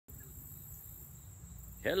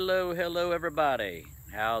Hello everybody.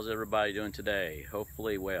 How's everybody doing today?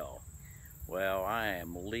 Hopefully well. Well, I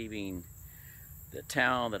am leaving the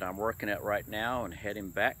town that I'm working at right now and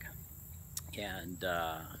heading back. And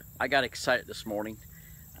I got excited this morning.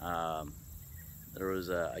 Um, there was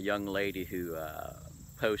a young lady who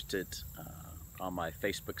posted on my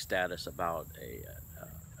Facebook status about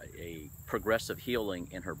a progressive healing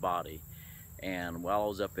in her body. And while I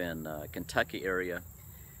was up in Kentucky area,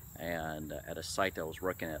 and at a site that I was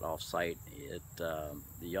working at off-site, the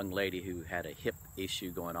young lady who had a hip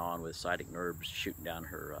issue going on with sciatic nerves shooting down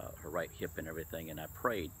her right hip and everything, and I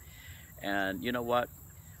prayed. And you know what?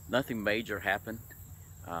 Nothing major happened.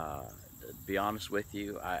 To be honest with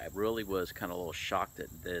you, I really was kind of a little shocked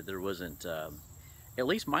that there wasn't at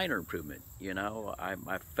least minor improvement. You know,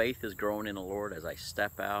 my faith is growing in the Lord as I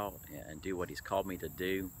step out and do what He's called me to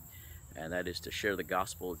do. And that is to share the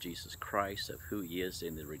gospel of Jesus Christ, of who He is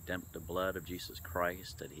in the redemptive blood of Jesus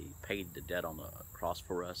Christ, that He paid the debt on the cross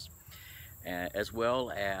for us, as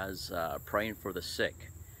well as praying for the sick.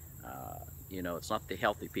 You know, it's not the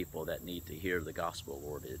healthy people that need to hear the gospel,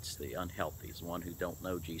 Lord. It's the unhealthy. It's the one who don't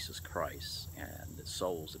know Jesus Christ and the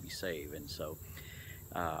souls to be saved. And so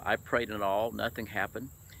I prayed it all. Nothing happened.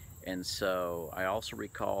 And so I also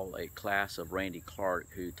recall a class of Randy Clark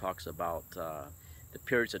who talks about the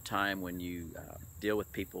periods of time when you deal with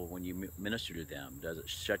people, when you minister to them. Does it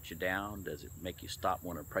shut you down? Does it make you stop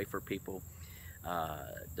wanting to pray for people?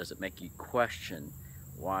 Does it make you question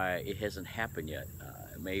why it hasn't happened yet?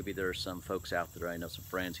 Maybe there are some folks out there, I know some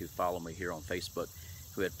friends who follow me here on Facebook,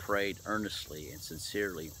 who had prayed earnestly and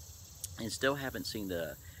sincerely and still haven't seen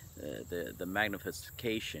the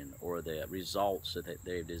magnification or the results that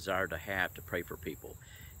they desire to have to pray for people.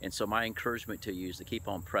 And so my encouragement to you is to keep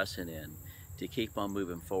on pressing in, to keep on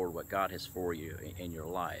moving forward what God has for you in your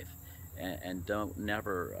life, and don't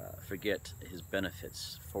never forget His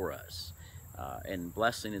benefits for us. And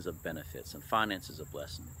blessing is a benefit, and finance is a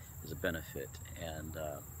blessing, is a benefit,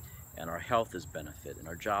 and our health is benefit, and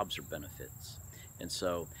our jobs are benefits. And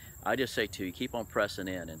so I just say to you, keep on pressing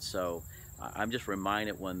in. And so I'm just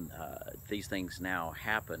reminded when these things now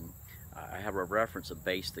happen, I have a reference, a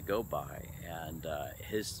base to go by, and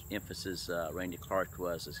his emphasis, Randy Clark,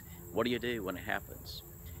 is what do you do when it happens?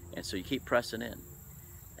 And so you keep pressing in.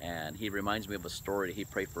 And he reminds me of a story that he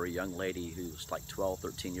prayed for a young lady who was like 12,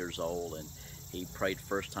 13 years old, and he prayed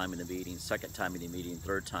first time in the meeting, second time in the meeting,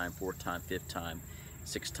 third time, fourth time, fifth time,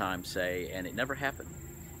 sixth time, say, and it never happened.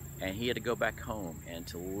 And he had to go back home and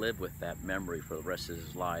to live with that memory for the rest of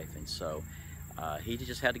his life. And so he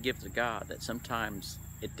just had to give to God that sometimes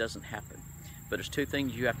it doesn't happen. But there's two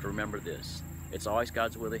things you have to remember this. It's always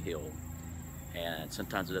God's will to heal, and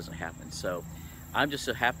sometimes it doesn't happen. So I'm just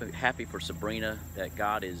so happy for Sabrina that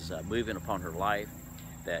God is moving upon her life,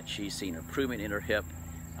 that she's seen improvement in her hip.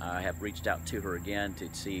 I have reached out to her again to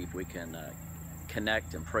see if we can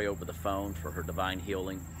connect and pray over the phone for her divine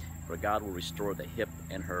healing, for God will restore the hip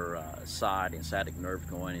and her side and sciatic nerve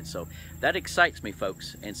going. And so that excites me,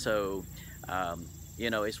 folks. And so you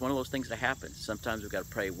know, it's one of those things that happens. Sometimes we've got to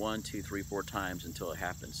pray 1, 2, 3, 4 times until it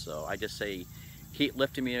happens. So I just say, keep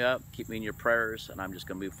lifting me up, keep me in your prayers, and I'm just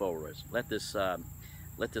going to move forward. Let this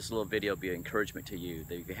little video be an encouragement to you.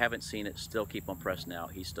 That if you haven't seen it, still keep on pressing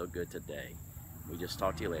out. He's still good today. We just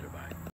talk to you later. Bye.